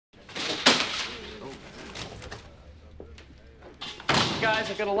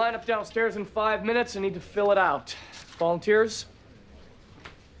guys. I got a lineup downstairs in 5 minutes. I need to fill it out. Volunteers?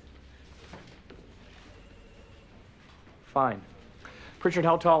 Fine. Pritchard,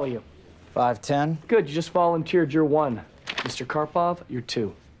 how tall are you? 5'10". Good, you just volunteered. You're 1. Mr. Karpov, you're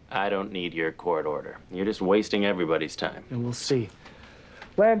 2. I don't need your court order. You're just wasting everybody's time. And we'll see.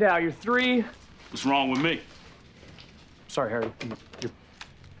 Landau, you're 3. What's wrong with me? Sorry, Harry. You're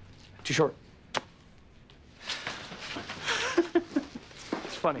too short.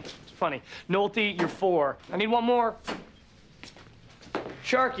 It's funny. It's funny. Nolte, you're 4. I need 1 more.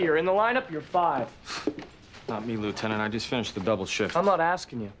 Sharky, you're in the lineup. You're 5. Not me, Lieutenant. I just finished the double shift. I'm not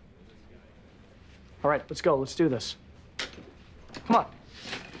asking you. All right, let's go. Let's do this. Come on.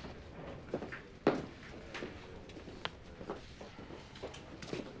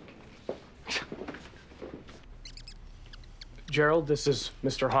 Gerald, this is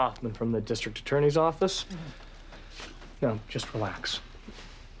Mr. Hoffman from the district attorney's office. No, just relax.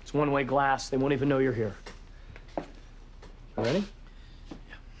 It's one-way glass. They won't even know you're here. You ready?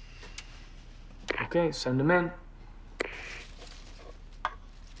 Yeah. Okay, send them in.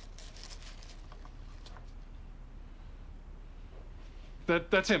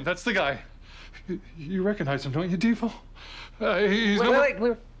 That's him. That's the guy. You recognize him, don't you, Devo?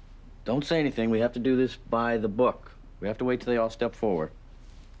 Wait. Don't say anything. We have to do this by the book. We have to wait till they all step forward.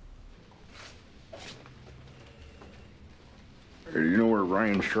 Hey, do you know where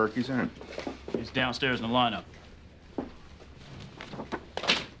Ryan Sharkey's at? He's downstairs in the lineup.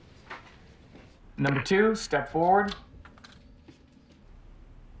 Number 2, step forward.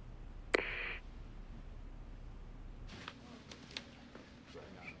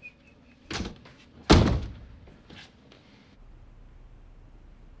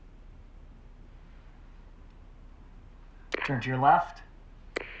 Turn to your left.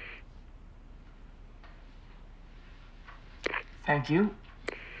 Thank you.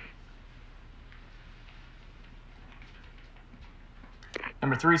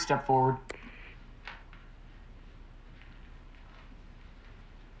 Number 3, step forward.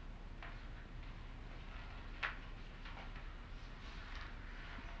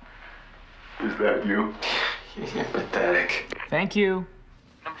 Is that you? You're pathetic. Thank you.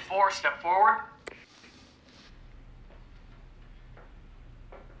 Number 4, step forward.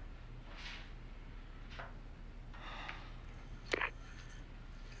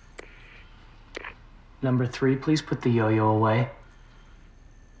 Number 3, please put the yo-yo away.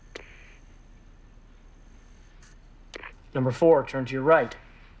 Number 4, turn to your right.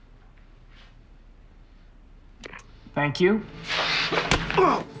 Thank you.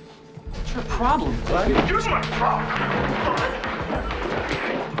 What's your problem, bud? Here's my problem.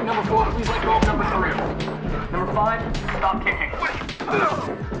 Number 4, please let go of number 3. Number 5, stop kicking.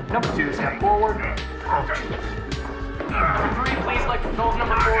 Number 2, step forward. Number 3, please let go of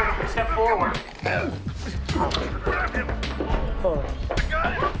number 4. Step forward.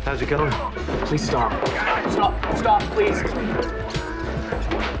 How's it going? Please stop. Stop, please.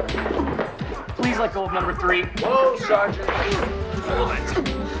 Please let go of number 3. Whoa, Sergeant.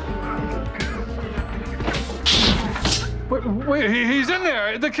 Wait, he's in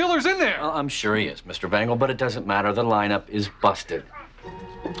there. The killer's in there. Well, I'm sure he is, Mr. Bangle, but it doesn't matter. The lineup is busted.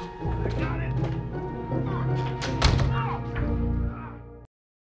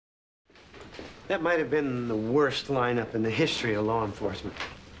 That might have been the worst lineup in the history of law enforcement.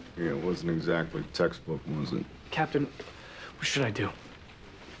 Yeah, it wasn't exactly textbook, was it? Captain, what should I do?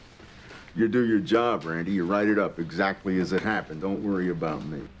 You do your job, Randy. You write it up exactly as it happened. Don't worry about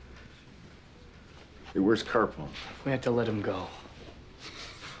me. Hey, where's Karpov? We had to let him go.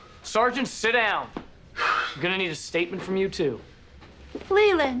 Sergeant, sit down. I'm gonna need a statement from you, too.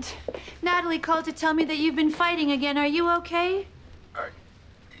 Leland, Natalie called to tell me that you've been fighting again. Are you okay?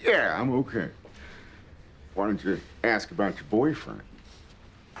 Yeah, I'm okay. Why don't you ask about your boyfriend?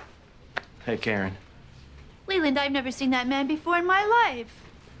 Hey, Karen. Leland, I've never seen that man before in my life.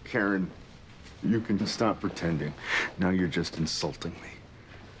 Karen, you can stop pretending. Now you're just insulting me.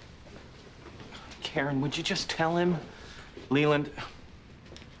 Karen, would you just tell him? Leland,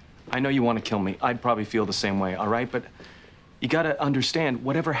 I know you want to kill me. I'd probably feel the same way, all right? But you gotta understand,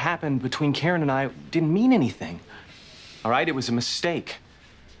 whatever happened between Karen and I didn't mean anything. All right? It was a mistake.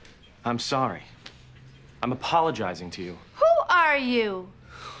 I'm sorry. I'm apologizing to you. Who are you?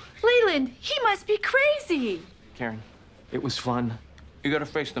 Leland, he must be crazy. Karen, it was fun. You gotta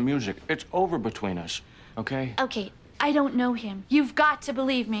face the music. It's over between us, okay? Okay, I don't know him. You've got to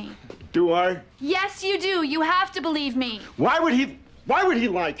believe me. Do I? Yes, you do. You have to believe me. Why would he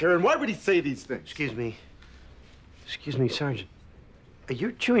lie, Karen? Why would he say these things? Excuse me, Sergeant.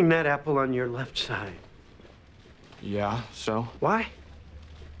 You're chewing that apple on your left side. Yeah, so? Why?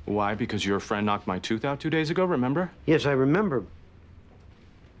 Why? Because your friend knocked my tooth out 2 days ago, remember? Yes, I remember.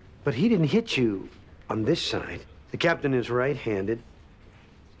 But he didn't hit you on this side. The captain is right-handed.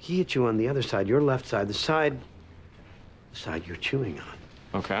 He hit you on the other side, your left side, the side you're chewing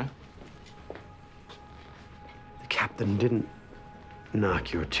on. Okay. The captain didn't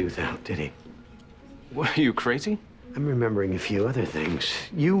knock your tooth out, did he? What, are you crazy? I'm remembering a few other things.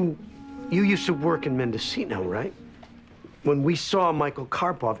 You used to work in Mendocino, right? When we saw Michael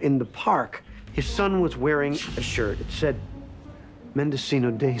Karpov in the park, his son was wearing a shirt. It said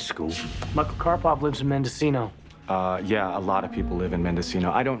Mendocino Day School. Michael Karpov lives in Mendocino. Yeah, a lot of people live in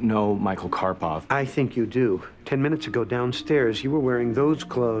Mendocino. I don't know Michael Karpov. I think you do. 10 minutes ago downstairs, you were wearing those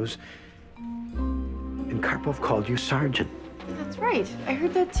clothes, and Karpov called you Sergeant. That's right. I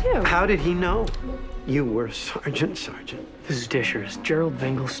heard that too. How did he know you were Sergeant? This is Disher. Is Gerald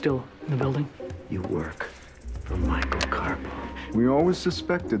Vengel still in the building? You work for Michael Karpov. We always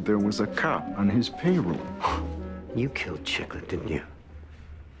suspected there was a cop on his payroll. You killed Chiclet, didn't you?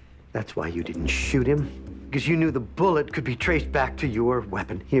 That's why you didn't shoot him. Because you knew the bullet could be traced back to your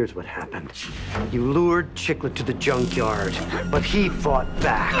weapon. Here's what happened. You lured Chiclet to the junkyard, but he fought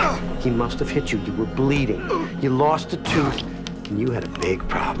back. He must have hit you. You were bleeding. You lost a tooth, and you had a big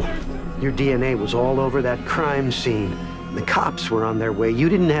problem. Your DNA was all over that crime scene. The cops were on their way. You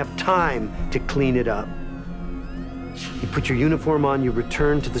didn't have time to clean it up. You put your uniform on, you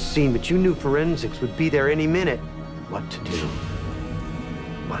returned to the scene, but you knew forensics would be there any minute. What to do?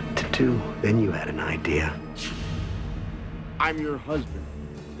 What to do? Then you had an idea. I'm your husband.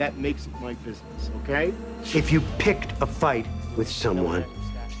 That makes it my business, okay? If you picked a fight with someone,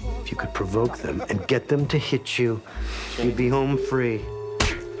 if you could provoke them and get them to hit you, you'd be home free.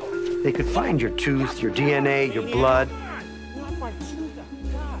 They could find your tooth, your DNA, your blood,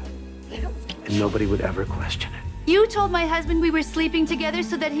 and nobody would ever question it. You told my husband we were sleeping together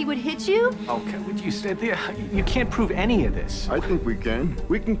so that he would hit you? Okay, would you say you can't prove any of this. I think we can.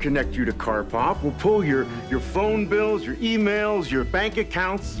 We can connect you to Karpov. We'll pull your phone bills, your emails, your bank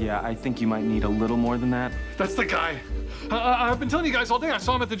accounts. Yeah, I think you might need a little more than that. That's the guy. I've been telling you guys all day. I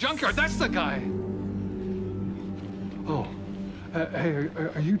saw him at the junkyard. That's the guy. Oh, hey,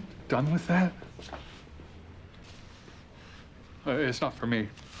 are you done with that? It's not for me.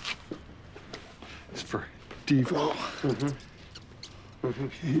 It's for Devo.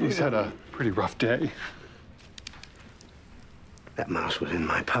 He's had a pretty rough day. That mouse was in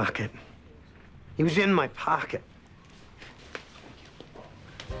my pocket. He was in my pocket.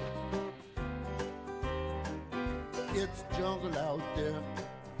 It's jungle out there,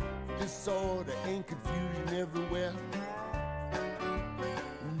 disorder and confusion everywhere.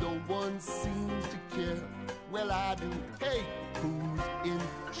 No one seems to care. Well, I do. Hey, who's in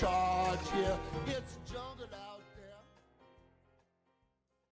charge here? It's jungle.